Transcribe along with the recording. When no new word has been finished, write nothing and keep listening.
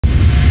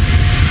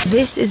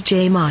This is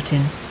Jay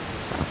Martin.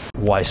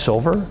 Why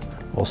silver?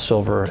 Well,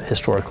 silver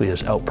historically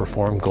has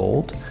outperformed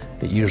gold.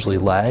 It usually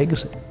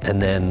lags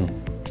and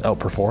then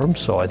outperforms,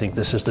 so I think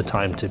this is the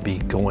time to be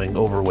going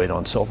overweight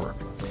on silver.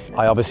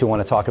 I obviously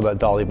want to talk about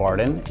Dolly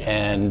Varden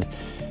and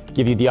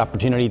give you the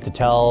opportunity to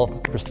tell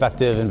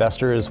prospective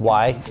investors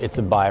why it's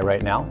a buy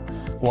right now.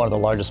 One of the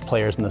largest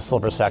players in the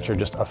silver sector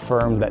just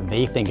affirmed that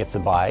they think it's a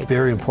buy.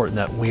 Very important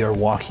that we are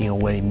walking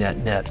away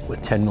net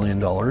with $10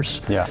 million.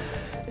 Yeah.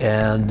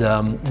 And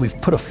we've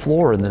put a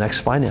floor in the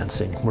next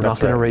financing. We're not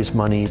going to raise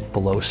money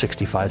below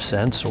 65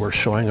 cents, so we're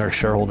showing our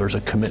shareholders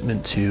a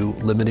commitment to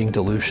limiting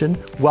dilution.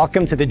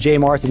 Welcome to the Jay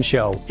Martin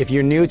Show. If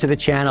you're new to the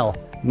channel,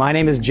 my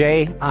name is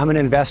Jay. I'm an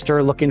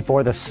investor looking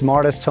for the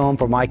smartest home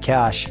for my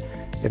cash.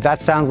 If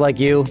that sounds like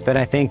you, then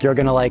I think you're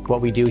going to like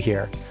what we do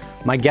here.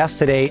 My guest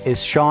today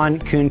is Shawn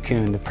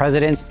Khunkhun, the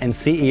president and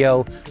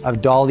CEO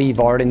of Dolly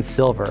Varden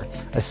Silver,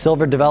 a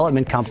silver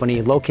development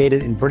company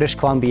located in British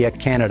Columbia,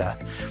 Canada.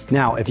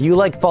 Now, if you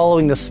like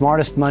following the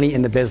smartest money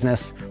in the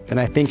business, then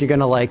I think you're going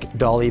to like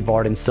Dolly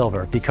Varden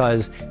Silver,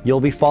 because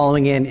you'll be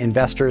following in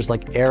investors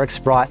like Eric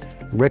Sprott,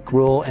 Rick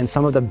Rule, and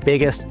some of the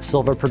biggest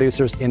silver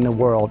producers in the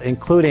world,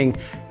 including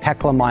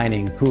Hecla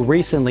Mining, who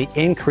recently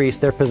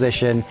increased their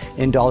position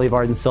in Dolly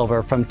Varden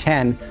Silver from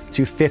 10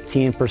 to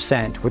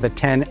 15% with a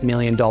 $10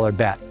 million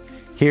bet.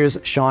 Here's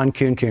Shawn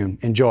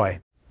Khunkhun. Enjoy.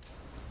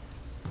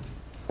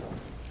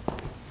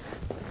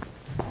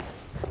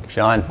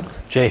 Shawn.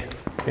 Jay.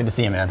 Good to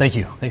see you, man. Thank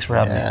you. Thanks for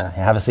having me.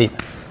 Have a seat.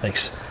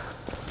 Thanks.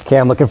 Okay,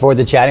 I'm looking forward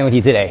to chatting with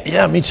you today.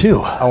 Yeah, me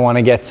too. I want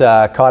to get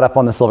caught up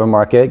on the silver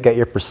market, get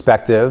your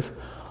perspective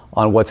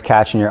on what's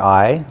catching your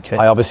eye. Okay.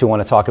 I obviously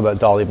want to talk about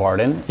Dolly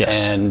Varden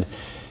and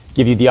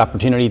give you the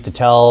opportunity to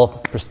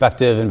tell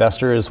prospective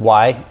investors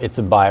why it's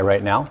a buy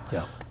right now.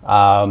 Yeah.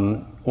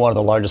 One of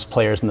the largest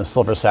players in the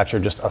silver sector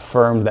just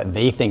affirmed that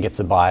they think it's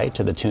a buy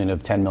to the tune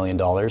of $10 million,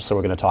 so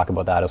we're going to talk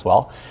about that as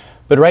well.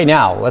 But right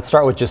now, let's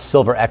start with just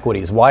silver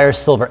equities. Why are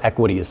silver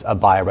equities a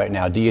buy right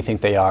now? Do you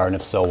think they are, and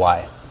if so,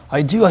 why?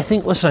 I do. I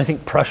think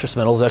precious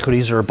metals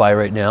equities are a buy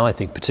right now. I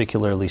think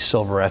particularly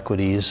silver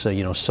equities,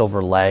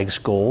 silver lags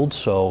gold.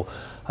 So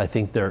I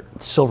think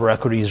silver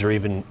equities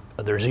are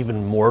there's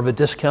even more of a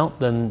discount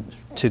than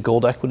to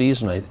gold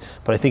equities. But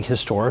I think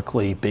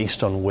historically,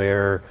 based on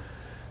where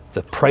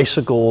the price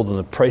of gold and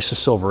the price of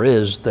silver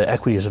is, the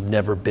equities have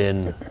never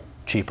been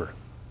cheaper.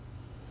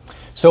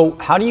 So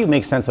how do you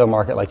make sense of a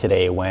market like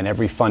today when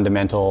every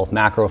fundamental,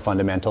 macro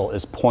fundamental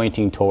is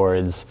pointing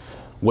towards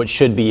what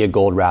should be a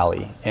gold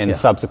rally and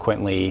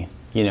subsequently,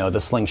 the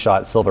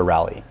slingshot silver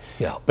rally?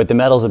 Yeah. But the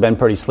metals have been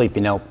pretty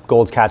sleepy. Now,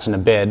 gold's catching a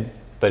bid,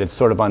 but it's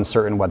sort of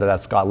uncertain whether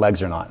that's got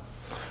legs or not.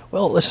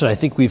 Well, listen, I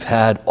think we've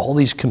had all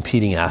these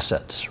competing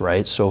assets,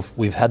 right? So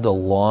we've had the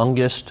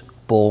longest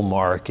bull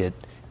market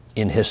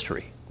in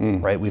history,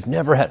 right? We've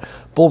never had,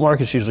 bull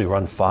markets usually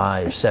run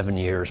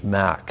 5-7 years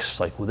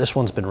max. Like, well, this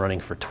one's been running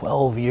for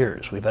 12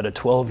 years. We've had a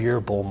 12-year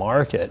bull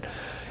market,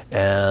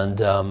 and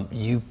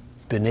you've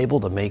been able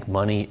to make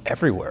money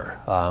everywhere,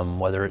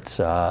 whether it's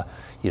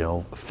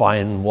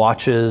fine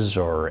watches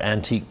or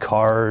antique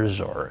cars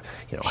or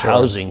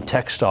housing,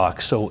 tech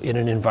stocks. So in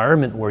an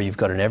environment where you've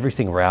got an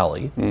everything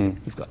rally,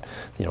 you've got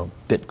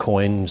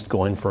Bitcoin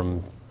going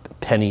from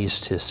pennies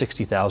to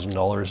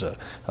 $60,000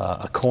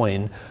 a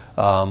coin,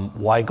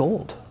 why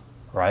gold,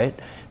 right?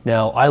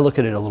 Now I look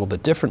at it a little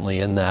bit differently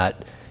in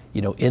that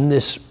in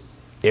this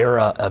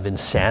era of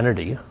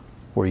insanity,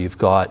 where you've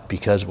got,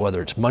 because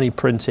whether it's money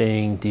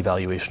printing,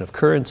 devaluation of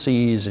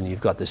currencies, and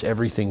you've got this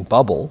everything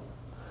bubble,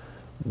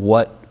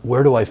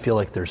 where do I feel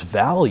like there's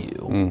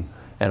value?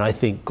 And I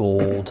think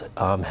gold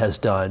has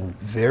done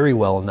very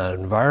well in that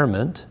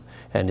environment.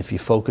 And if you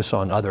focus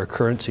on other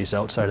currencies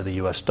outside of the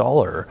US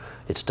dollar,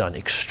 it's done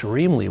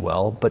extremely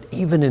well. But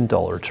even in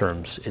dollar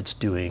terms, it's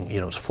doing,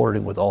 it's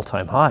flirting with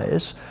all-time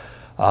highs.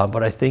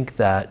 But I think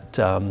that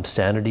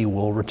sanity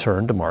will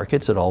return to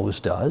markets. It always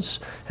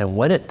does. And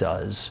when it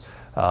does,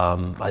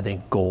 I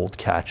think gold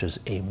catches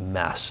a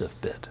massive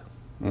bid.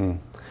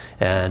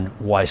 And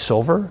why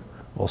silver?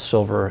 Well,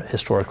 silver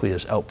historically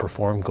has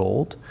outperformed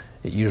gold.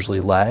 It usually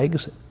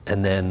lags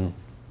and then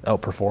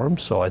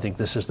outperforms. So I think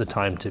this is the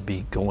time to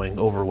be going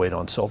overweight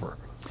on silver.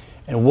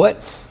 And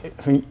what,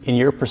 in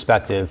your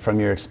perspective,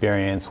 from your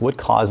experience, what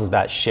causes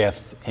that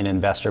shift in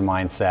investor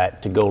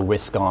mindset to go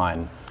risk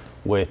on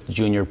with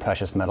junior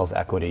precious metals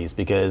equities?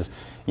 Because,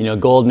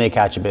 gold may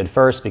catch a bid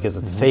first because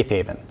it's a safe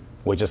haven,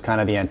 which is kind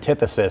of the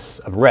antithesis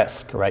of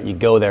risk, right? You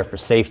go there for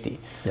safety.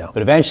 Yeah.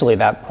 But eventually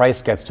that price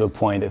gets to a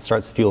point that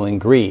starts fueling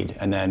greed,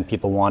 and then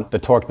people want the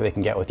torque that they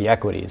can get with the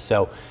equities.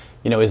 So,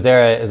 is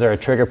there a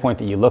trigger point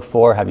that you look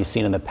for? Have you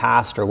seen in the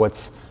past, or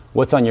what's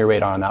on your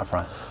radar on that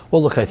front?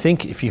 Well, look, I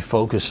think if you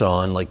focus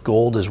on,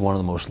 gold is one of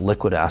the most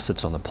liquid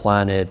assets on the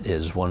planet,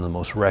 is one of the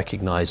most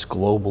recognized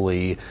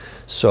globally.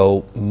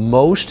 So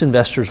most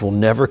investors will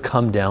never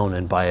come down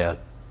and buy a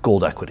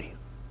gold equity,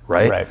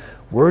 right?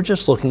 We're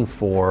just looking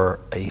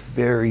for a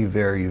very,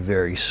 very,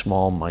 very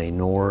small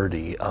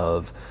minority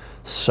of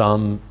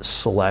some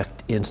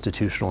select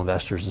institutional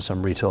investors and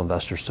some retail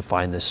investors to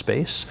find this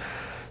space.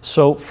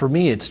 So for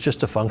me, it's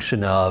just a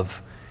function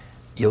of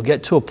you'll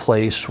get to a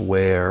place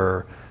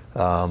where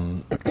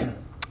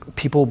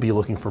people will be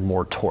looking for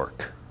more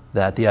torque.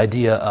 That the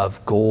idea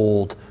of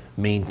gold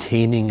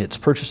maintaining its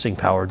purchasing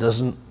power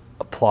doesn't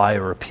apply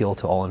or appeal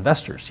to all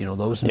investors. You know,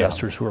 those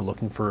investors who are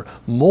looking for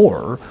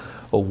more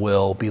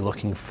will be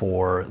looking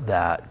for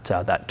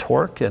that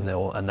torque, and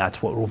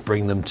that's what will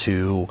bring them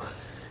to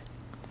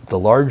the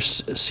large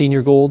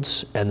senior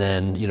golds, and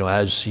then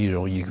as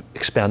you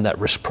expand that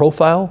risk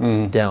profile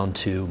down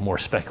to more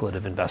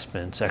speculative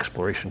investments,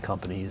 exploration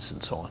companies,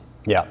 and so on.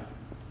 Yeah,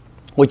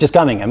 which is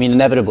coming. I mean,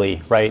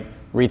 inevitably, right?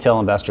 Retail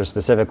investors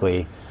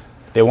specifically,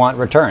 they want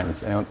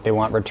returns, and they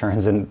want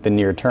returns in the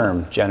near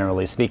term,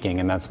 generally speaking,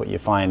 and that's what you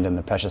find in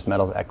the precious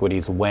metals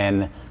equities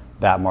when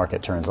that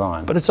market turns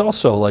on. But it's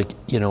also like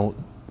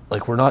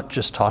we're not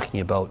just talking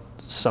about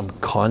some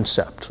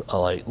concept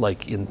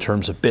like in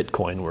terms of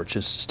Bitcoin, which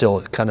is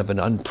still kind of an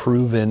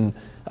unproven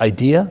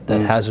idea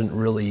that hasn't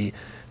really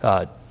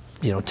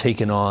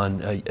taken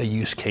on a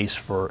use case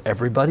for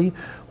everybody,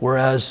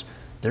 whereas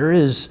there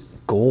is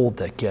gold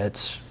that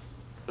gets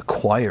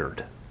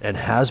acquired and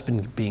has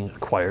been being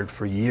acquired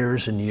for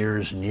years and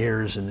years and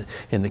years. And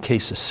in the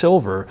case of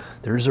silver,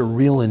 there's a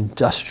real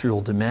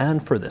industrial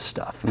demand for this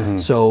stuff.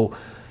 So,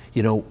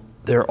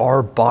 there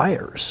are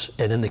buyers.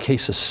 And in the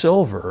case of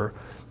silver,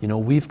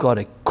 we've got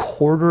a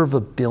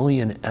 250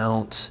 million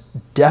ounce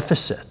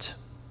deficit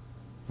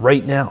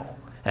right now.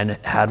 And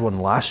it had one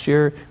last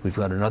year, we've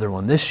got another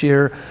one this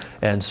year.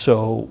 And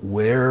so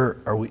where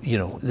are we,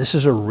 this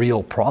is a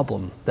real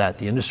problem that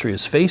the industry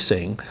is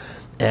facing.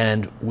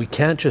 And we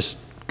can't just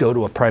go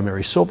to a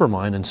primary silver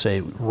mine and say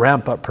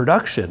ramp up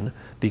production,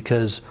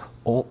 because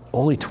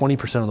only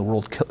 20% of the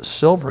world's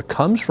silver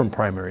comes from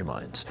primary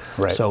mines.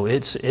 Right. So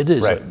it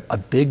is a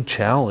big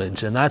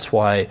challenge, and that's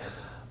why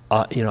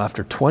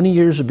after 20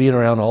 years of being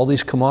around all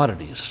these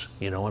commodities,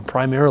 and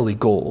primarily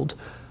gold,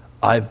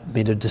 I've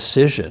made a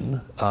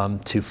decision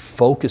to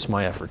focus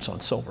my efforts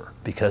on silver,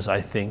 because I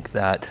think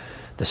that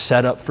the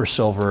setup for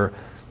silver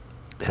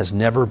has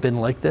never been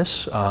like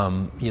this.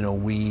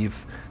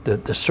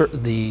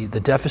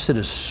 The deficit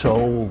is so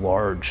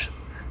large,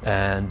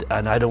 and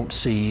I don't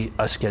see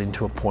us getting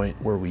to a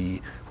point where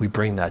we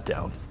bring that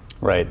down.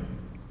 Right.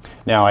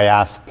 Now I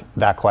ask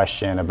that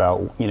question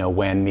about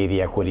when may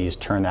the equities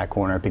turn that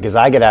corner, because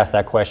I get asked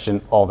that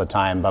question all the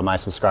time by my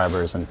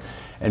subscribers and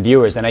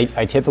viewers, and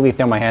I typically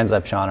throw my hands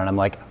up, Shawn, and I'm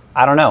like,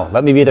 I don't know.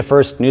 Let me be the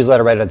first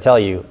newsletter writer to tell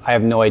you, I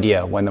have no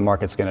idea when the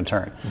market's going to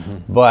turn.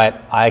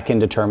 But I can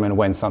determine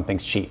when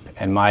something's cheap.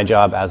 And my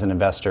job as an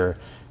investor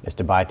is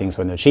to buy things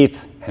when they're cheap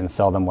and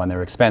sell them when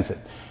they're expensive.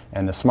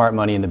 And the smart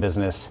money in the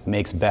business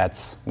makes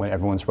bets when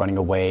everyone's running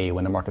away,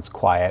 when the market's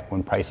quiet,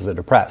 when prices are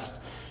depressed.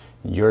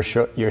 Your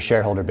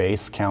shareholder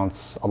base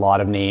counts a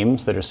lot of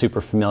names that are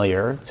super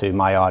familiar to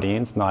my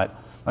audience,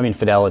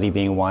 Fidelity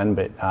being one,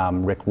 but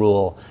Rick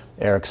Rule,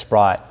 Eric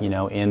Sprott,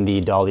 in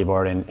the Dolly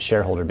Varden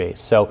shareholder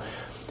base. So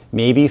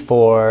maybe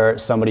for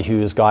somebody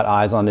who's got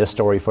eyes on this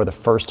story for the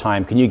first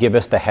time, can you give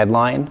us the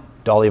headline?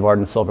 Dolly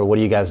Varden Silver, what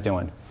are you guys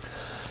doing?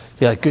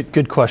 Yeah,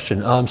 good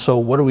question. So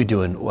what are we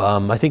doing?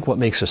 I think what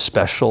makes us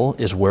special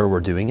is where we're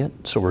doing it.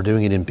 So we're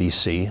doing it in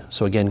BC.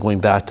 So again, going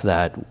back to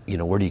that,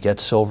 where do you get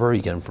silver?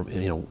 You get them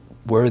from,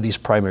 where are these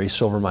primary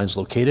silver mines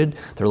located?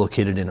 They're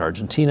located in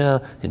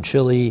Argentina, in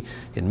Chile,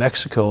 in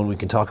Mexico, and we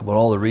can talk about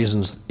all the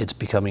reasons it's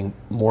becoming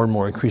more and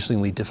more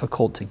increasingly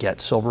difficult to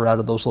get silver out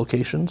of those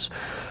locations.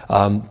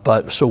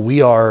 But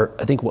so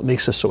I think what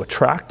makes us so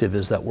attractive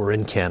is that we're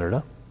in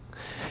Canada.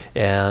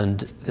 And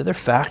the other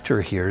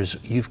factor here is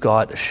you've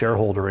got a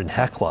shareholder in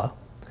Hecla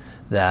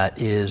that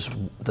is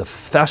the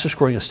fastest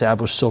growing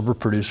established silver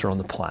producer on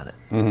the planet.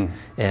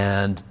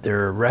 And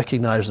they're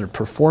recognized, they're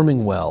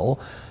performing well.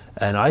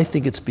 And I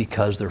think it's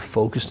because they're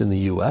focused in the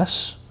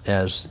US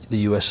as the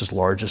US's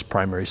largest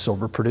primary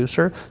silver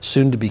producer,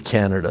 soon to be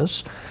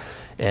Canada's.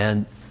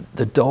 And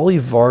the Dolly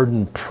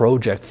Varden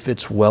project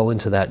fits well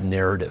into that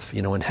narrative.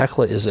 And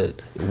Hecla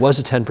was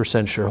a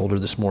 10% shareholder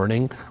this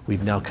morning.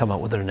 We've now come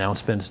out with an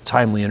announcement, a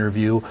timely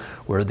interview,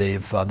 where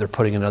they're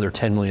putting another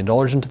 $10 million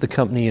into the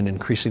company and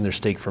increasing their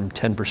stake from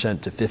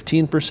 10% to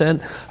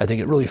 15%. I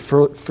think it really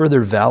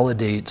further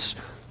validates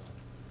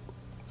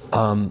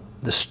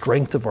the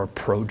strength of our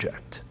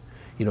project.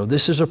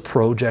 This is a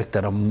project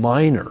that a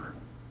miner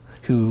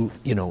who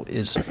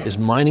is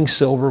mining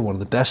silver, one of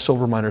the best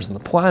silver miners on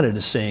the planet,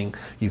 is saying,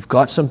 you've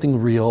got something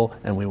real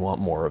and we want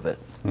more of it.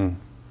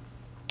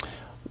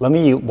 Let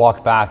me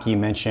walk back. You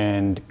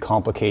mentioned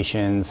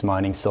complications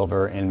mining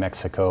silver in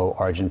Mexico,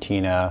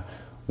 Argentina.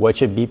 What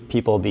should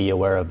people be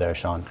aware of there,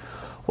 Shawn?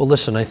 Well,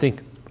 listen, I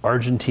think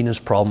Argentina's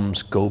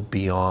problems go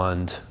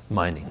beyond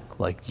mining.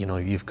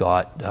 You've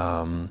got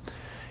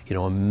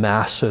a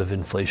massive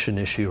inflation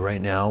issue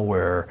right now,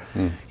 where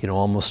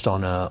almost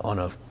on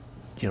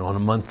a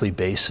monthly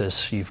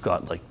basis, you've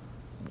got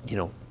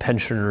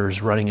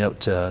pensioners running out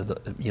to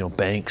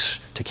banks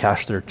to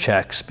cash their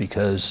checks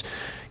because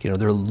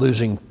they're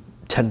losing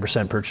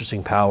 10%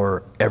 purchasing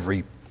power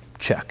every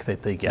check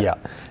that they get.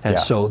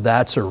 So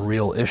that's a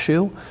real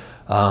issue.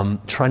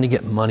 trying to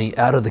get money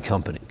out of the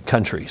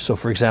country. So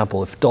for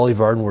example, if Dolly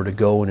Varden were to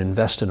go and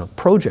invest in a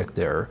project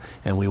there,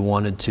 and we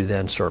wanted to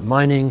then start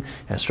mining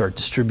and start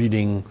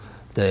distributing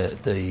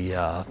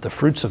the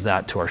fruits of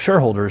that to our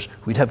shareholders,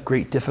 we'd have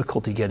great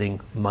difficulty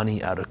getting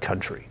money out of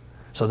country.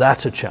 So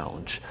that's a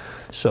challenge.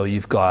 So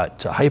you've got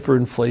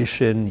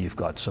hyperinflation, you've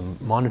got some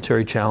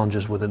monetary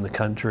challenges within the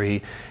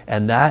country,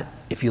 and that,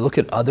 if you look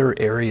at other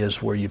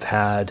areas where you've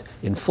had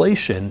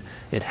inflation,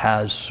 it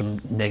has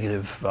some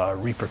negative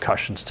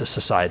repercussions to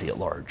society at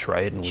large,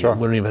 right? And Sure.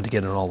 we don't even have to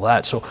get into all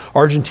that. So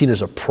Argentina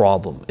is a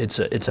problem. It's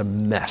a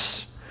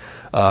mess,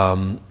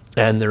 and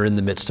they're in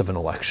the midst of an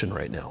election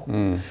right now.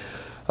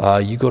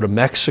 You go to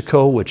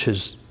Mexico, which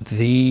is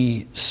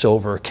the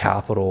silver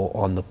capital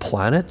on the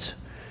planet.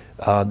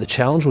 The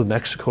challenge with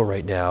Mexico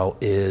right now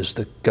is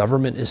the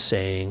government is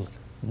saying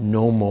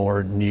no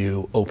more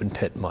new open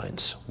pit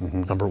mines,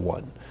 number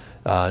one.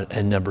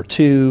 And number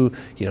two,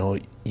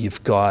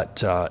 you've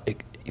got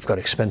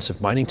expensive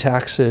mining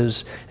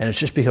taxes, and it's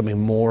just becoming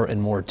more and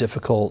more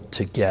difficult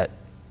to get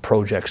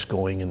projects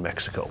going in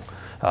Mexico.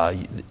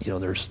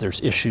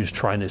 There's issues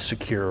trying to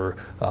secure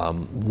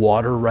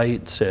water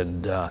rights,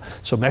 and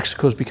so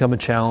Mexico's become a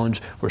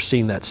challenge. We're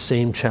seeing that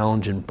same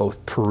challenge in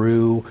both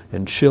Peru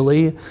and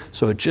Chile.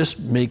 So it just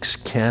makes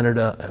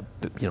Canada,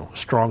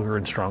 stronger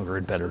and stronger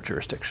and better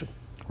jurisdiction.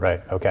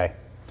 Right. Okay.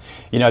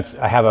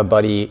 I have a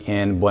buddy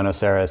in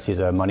Buenos Aires. He's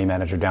a money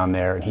manager down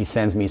there, and he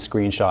sends me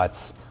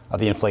screenshots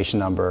of the inflation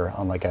number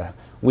on like a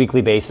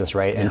weekly basis,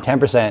 right? Yeah. And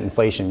 10%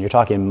 inflation, you're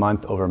talking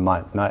month over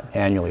month, not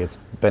annually. It's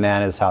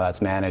bananas how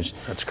that's managed.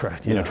 That's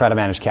correct. Try to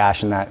manage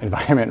cash in that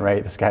environment,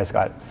 right? This guy's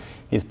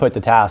he's put to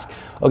task.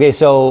 Okay,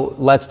 so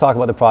let's talk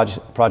about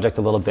the project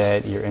a little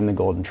bit. You're in the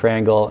Golden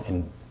Triangle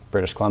in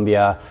British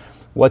Columbia.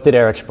 What did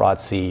Eric Sprott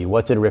see?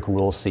 What did Rick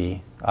Rule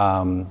see?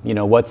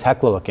 What's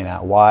Hecla looking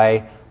at?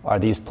 Why are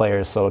these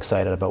players so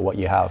excited about what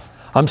you have?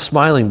 I'm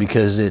smiling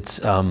because it's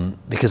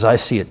because I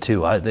see it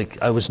too.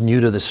 I was new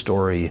to this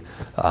story.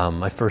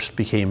 I first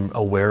became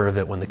aware of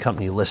it when the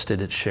company listed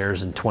its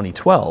shares in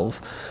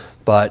 2012,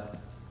 but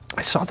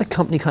I saw the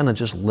company kind of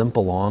just limp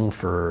along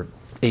for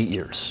 8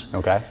 years.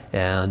 Okay.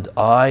 And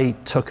I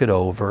took it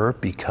over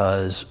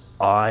because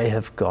I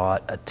have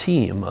got a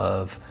team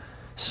of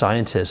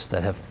scientists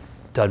that have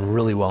done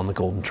really well in the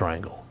Golden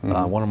Triangle.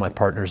 One of my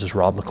partners is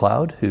Rob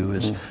McLeod, who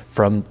is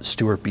from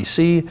Stewart,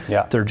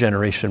 BC, third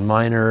generation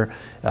miner.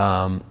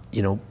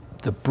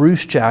 The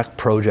Bruce Jack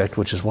project,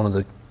 which is one of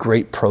the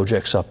great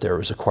projects up there,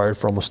 was acquired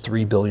for almost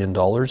 $3 billion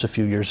a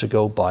few years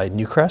ago by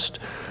Newcrest.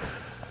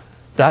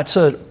 That's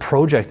a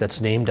project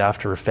that's named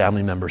after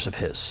family members of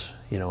his,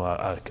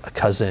 a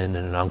cousin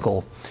and an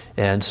uncle.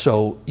 And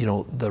so,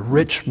 the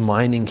rich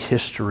mining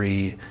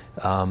history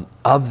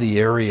of the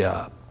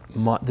area,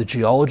 the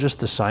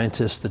geologists, the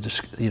scientists,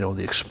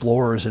 the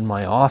explorers in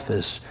my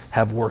office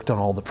have worked on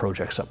all the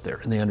projects up there,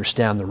 and they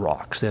understand the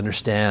rocks, they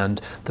understand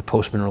the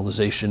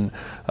post-mineralization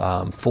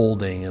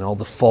folding and all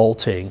the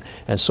faulting.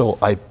 And so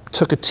I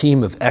took a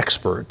team of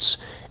experts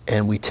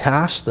and we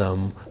tasked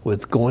them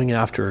with going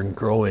after and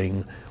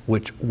growing,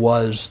 which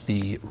was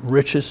the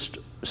richest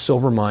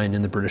silver mine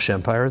in the British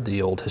Empire,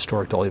 the old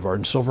historic Dolly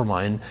Varden silver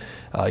mine.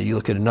 You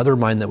look at another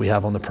mine that we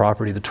have on the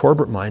property, the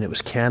Torbrit mine. It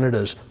was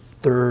Canada's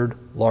third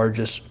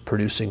largest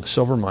producing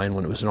silver mine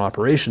when it was in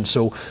operation.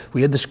 So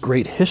we had this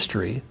great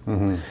history,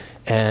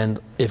 and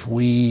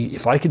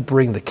if I could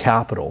bring the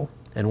capital,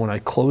 and when I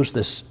close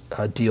this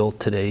deal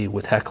today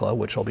with Hecla,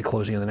 which I'll be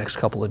closing in the next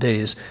couple of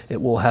days,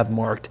 it will have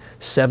marked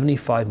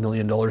 $75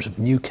 million of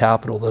new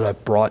capital that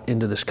I've brought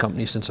into this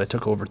company since I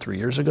took over 3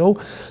 years ago.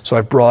 So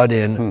I've brought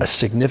in a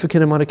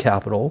significant amount of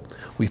capital.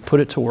 We've put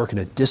it to work in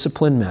a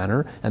disciplined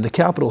manner, and the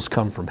capital's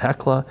come from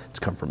Hecla, it's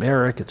come from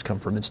Eric, it's come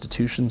from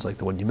institutions like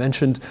the one you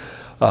mentioned,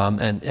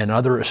 and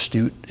other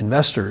astute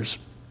investors.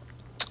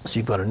 So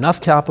you've got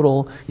enough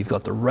capital, you've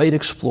got the right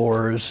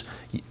explorers,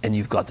 and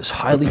you've got this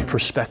highly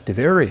prospective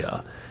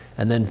area.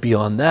 And then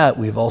beyond that,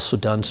 we've also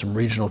done some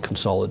regional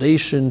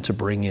consolidation to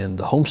bring in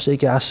the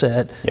Homestake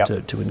asset,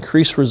 to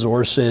increase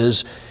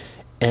resources.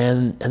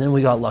 And then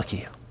we got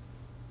lucky.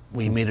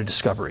 We made a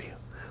discovery.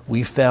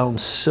 We found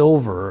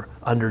silver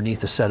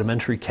underneath a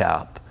sedimentary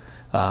cap,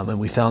 and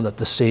we found that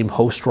the same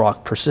host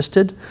rock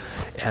persisted,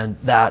 and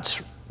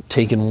that's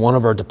taken one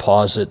of our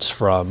deposits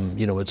from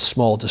its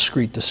small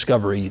discrete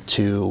discovery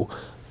to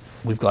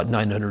we've got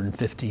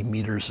 950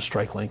 meters of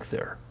strike length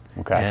there.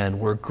 Okay. And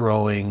we're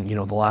growing,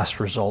 the last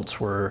results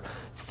were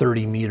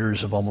 30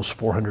 meters of almost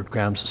 400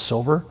 grams of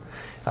silver.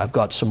 I've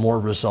got some more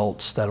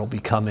results that'll be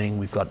coming.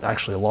 We've got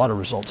actually a lot of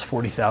results,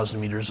 40,000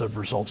 meters of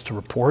results to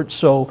report.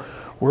 So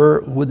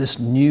we're, with this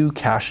new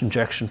cash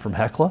injection from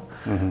Hecla,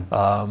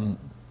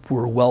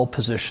 we're well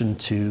positioned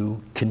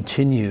to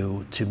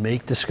continue to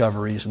make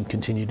discoveries and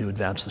continue to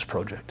advance this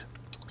project.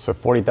 So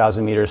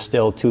 40,000 meters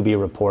still to be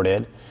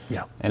reported.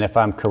 Yeah. And if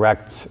I'm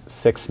correct,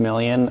 6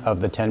 million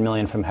of the 10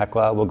 million from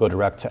Hecla will go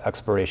direct to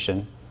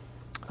exploration.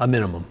 A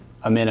minimum.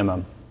 A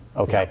minimum.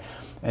 Okay.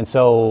 Yeah. And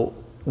so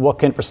what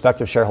can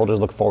prospective shareholders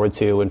look forward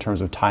to in terms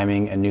of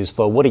timing and news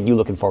flow? What are you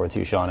looking forward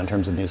to, Shawn, in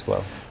terms of news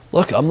flow?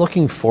 Look, I'm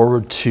looking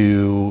forward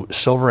to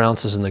silver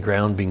ounces in the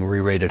ground being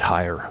re-rated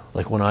higher.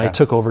 Like when I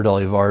took over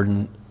Dolly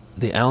Varden,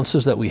 the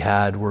ounces that we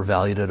had were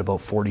valued at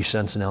about 40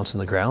 cents an ounce in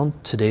the ground.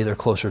 Today they're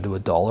closer to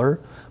 $1.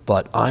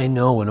 But I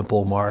know in a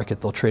bull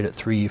market they'll trade at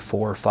 $3,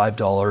 $4,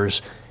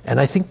 $5, and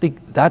I think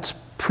that's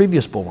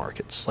previous bull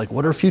markets. Like,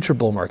 what are future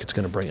bull markets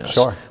going to bring us?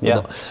 Sure.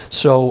 Yeah.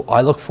 So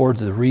I look forward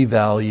to the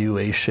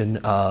revaluation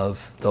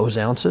of those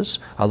ounces.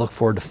 I look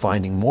forward to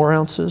finding more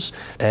ounces,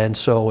 and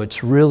so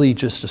it's really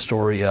just a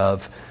story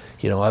of,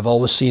 you know, I've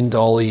always seen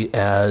Dolly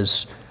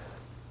as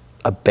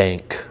a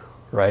bank,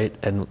 right?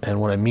 And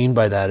what I mean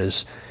by that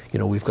is, you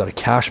know, we've got a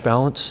cash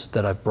balance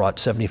that I've brought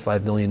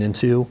 75 million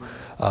into.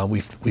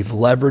 We've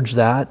leveraged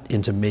that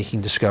into making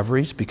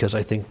discoveries, because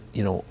I think,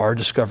 you know, our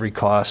discovery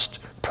cost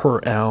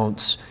per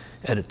ounce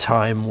at a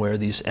time where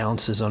these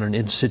ounces on an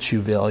in situ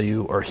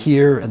value are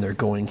here and they're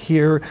going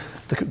here.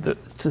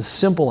 The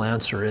simple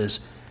answer is,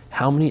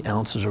 how many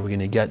ounces are we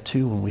going to get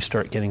to when we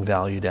start getting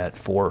valued at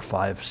 $4,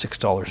 $5,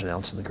 $6 an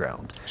ounce in the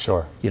ground?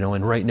 Sure. You know,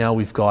 and right now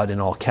we've got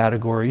in all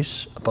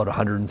categories about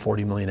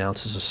 140 million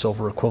ounces of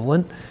silver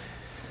equivalent.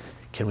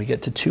 Can we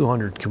get to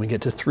 200? Can we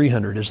get to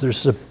 300? Is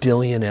this a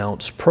billion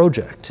ounce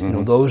project? You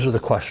know, those are the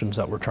questions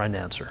that we're trying to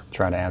answer.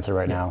 Trying to answer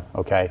right now.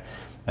 Okay.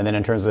 And then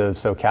in terms of,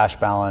 so cash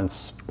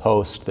balance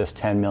post this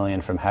 10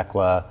 million from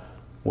Hecla,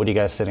 what are you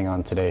guys sitting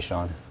on today,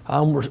 Shawn?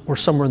 We're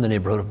somewhere in the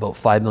neighborhood of about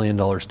 $5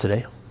 million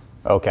today.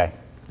 Okay.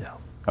 Yeah.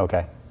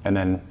 Okay. And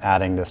then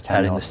adding this 10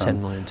 million. Adding this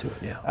 10 million to it,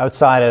 yeah.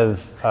 Outside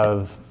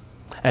of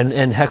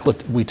and Hecla,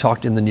 we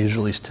talked in the news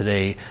release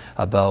today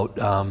about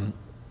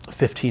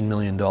 $15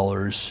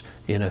 million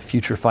in a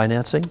future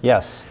financing.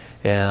 Yes.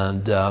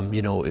 And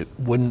you know, it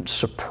wouldn't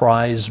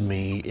surprise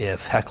me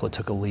if Hecla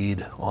took a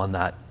lead on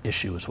that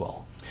issue as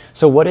well.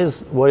 So what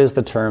is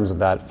the terms of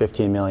that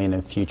 15 million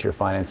in future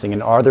financing,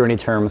 and are there any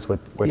terms with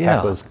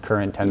Hecla's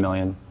current 10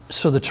 million?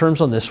 So the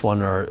terms on this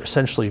one are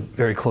essentially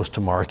very close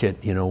to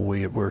market. You know,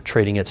 we're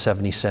trading at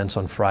 70 cents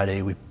on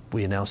Friday.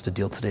 We announced a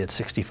deal today at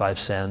 65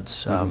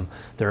 cents.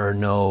 There are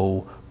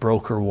no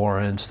broker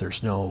warrants.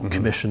 There's no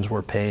commissions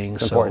we're paying.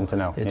 It's important to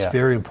know. It's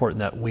very important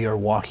that we are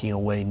walking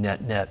away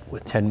net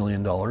with $10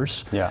 million.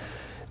 Yeah.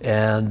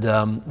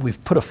 And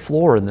we've put a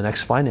floor in the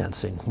next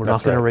financing. We're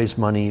not going to raise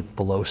money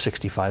below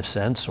 65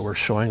 cents, so we're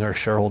showing our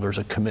shareholders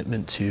a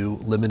commitment to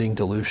limiting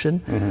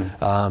dilution.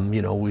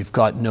 You know, we've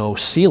got no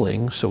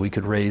ceiling, so we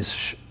could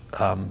raise,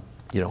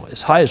 you know,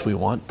 as high as we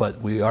want,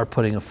 but we are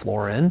putting a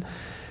floor in.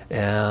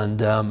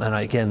 And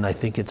again, I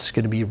think it's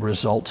going to be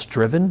results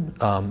driven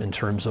in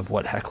terms of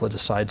what Hecla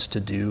decides to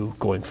do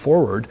going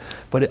forward.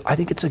 But I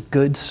think it's a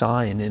good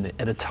sign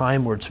at a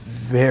time where it's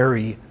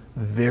very,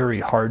 very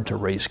hard to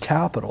raise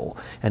capital.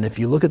 And if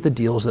you look at the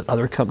deals that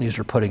other companies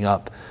are putting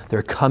up,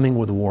 they're coming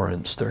with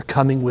warrants, they're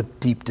coming with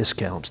deep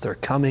discounts, they're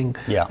coming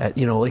at,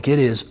 you know, like, it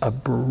is a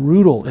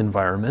brutal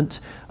environment,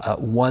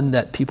 one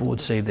that people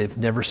would say they've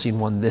never seen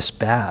one this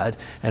bad.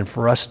 And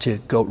for us to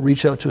go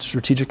reach out to a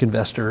strategic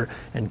investor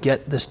and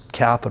get this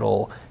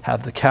capital,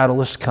 have the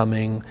catalyst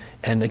coming,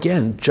 and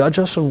again, judge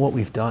us on what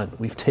we've done.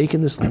 We've taken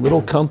this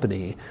little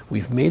company,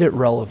 we've made it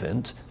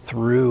relevant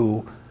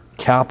through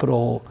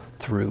capital,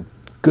 through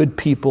good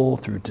people,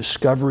 through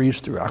discoveries,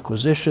 through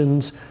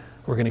acquisitions.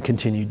 We're going to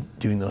continue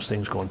doing those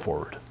things going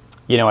forward.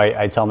 You know,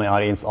 I tell my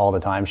audience all the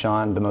time,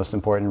 Shawn, the most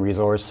important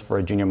resource for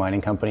a junior mining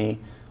company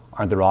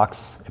aren't the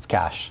rocks, it's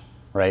cash,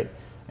 right?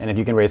 And if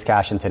you can raise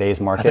cash in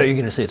today's market— I thought you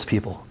were going to say it's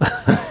people.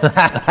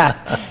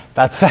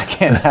 That's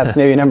second, that's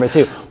maybe number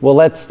two. Well,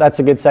 that's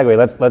a good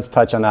segue. Let's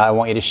touch on that. I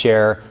want you to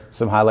share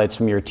some highlights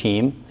from your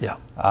team. Yeah.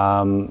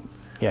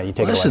 Yeah, you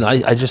take Listen, it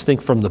away. I just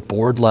think from the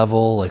board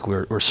level, like,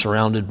 we're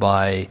surrounded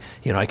by,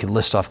 you know, I could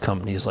list off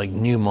companies like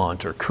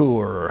Newmont or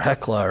Coeur or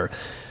Hecla,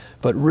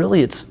 but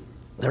really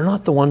they're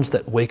not the ones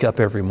that wake up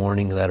every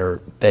morning that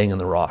are banging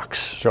the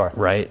rocks, sure,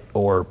 right?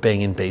 Or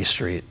banging Bay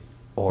Street,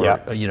 or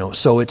you know,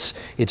 so it's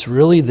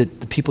really the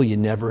people you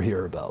never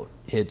hear about.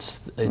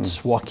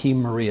 It's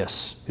Joaquim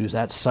Marias, who's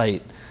at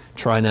site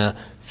trying to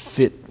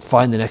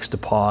find the next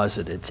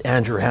deposit. It's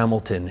Andrew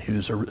Hamilton,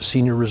 who's a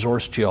senior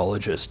resource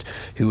geologist,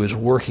 who is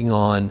working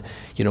on,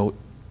 you know,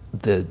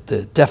 the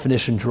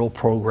definition drill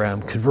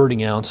program,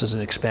 converting ounces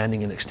and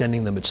expanding and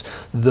extending them. It's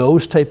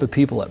those type of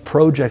people at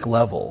project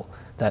level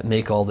that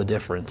make all the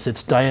difference.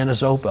 It's Diana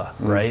Zopa,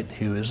 right,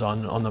 who is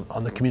on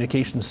the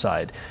communications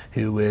side,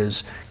 who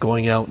is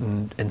going out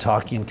and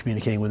talking and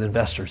communicating with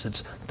investors.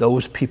 It's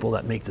those people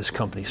that make this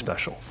company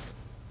special.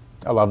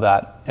 I love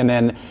that. And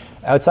then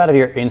outside of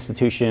your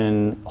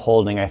institution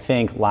holding, I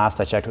think last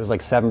I checked, it was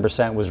like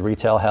 7% was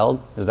retail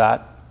held. Is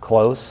that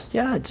close?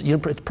 Yeah, you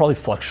know, it probably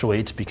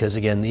fluctuates because,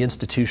 again, the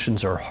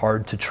institutions are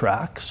hard to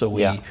track. So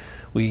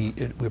we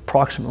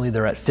approximately,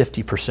 they're at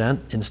 50%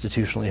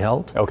 institutionally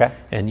held. Okay.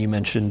 And you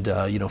mentioned,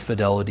 you know,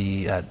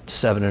 Fidelity at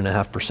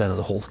 7.5% of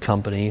the whole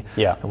company.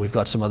 Yeah. And we've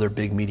got some other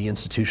big media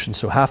institutions.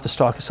 So half the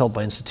stock is held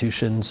by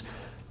institutions,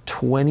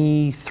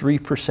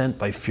 23%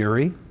 by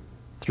Fury,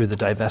 through the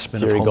divestment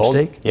Fury of Gold.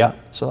 Homestake. Yeah.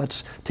 So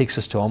that takes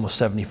us to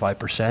almost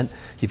 75%.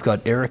 You've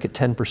got Eric at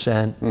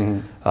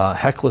 10%.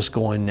 Hecla's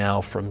going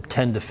now from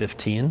 10 to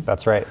 15.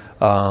 That's right.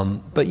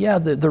 But yeah,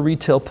 the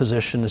retail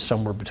position is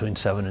somewhere between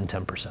 7 and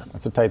 10%.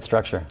 That's a tight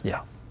structure.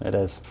 Yeah. It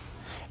is.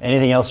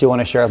 Anything else you want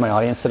to share with my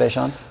audience today,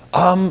 Shawn?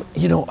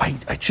 You know,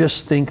 I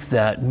just think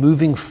that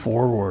moving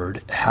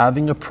forward,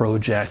 having a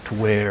project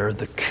where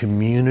the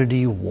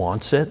community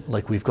wants it,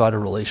 like we've got a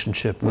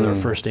relationship with our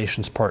First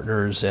Nations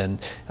partners and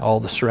all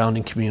the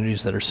surrounding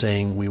communities that are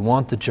saying, we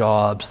want the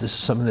jobs, this is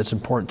something that's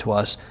important to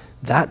us,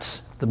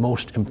 that's the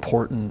most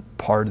important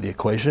part of the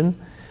equation.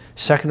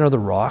 Second are the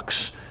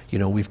rocks. You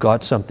know, we've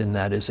got something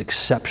that is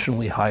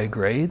exceptionally high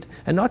grade,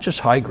 and not just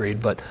high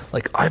grade, but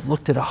like I've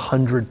looked at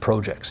 100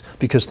 projects,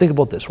 because think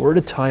about this, we're at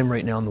a time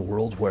right now in the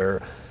world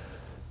where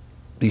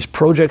these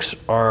projects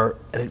are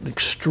at an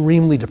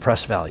extremely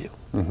depressed value.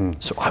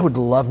 So I would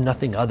love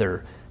nothing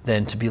other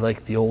than to be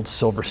like the old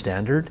silver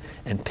standard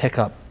and pick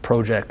up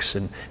projects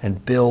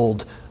and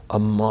build a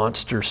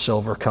monster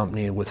silver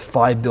company with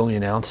 5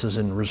 billion ounces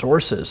in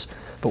resources.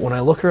 But when I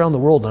look around the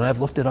world, and I've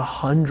looked at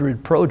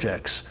 100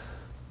 projects,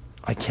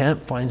 I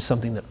can't find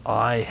something that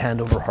I,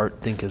 hand over heart,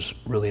 think is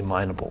really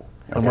mineable.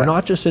 Okay. And we're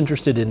not just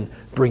interested in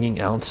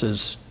bringing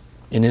ounces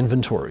in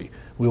inventory.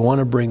 We want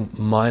to bring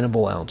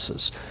mineable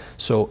ounces.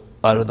 So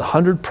out of the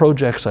 100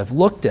 projects I've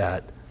looked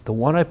at, the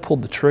one I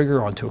pulled the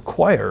trigger on to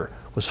acquire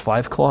was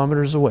 5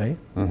 kilometers away,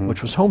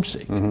 which was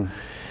Homestake.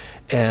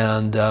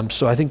 And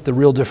so I think the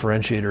real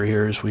differentiator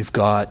here is we've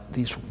got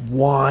these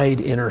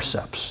wide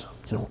intercepts,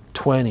 you know,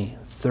 20,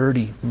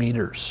 30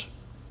 meters.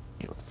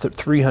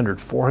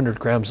 300, 400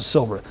 grams of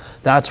silver.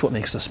 That's what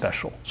makes us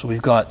special. So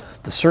we've got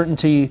the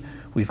certainty,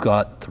 we've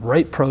got the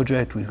right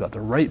project, we've got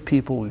the right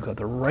people, we've got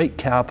the right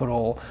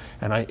capital.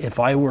 And if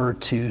I were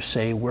to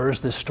say, where's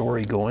this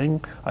story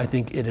going? I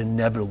think it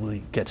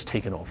inevitably gets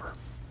taken over.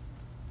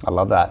 I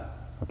love that.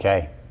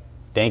 Okay.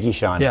 Thank you,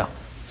 Shawn. Yeah.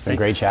 It's been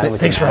great chatting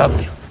with you. Thanks for having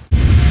me.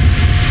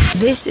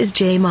 This is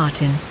Jay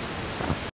Martin.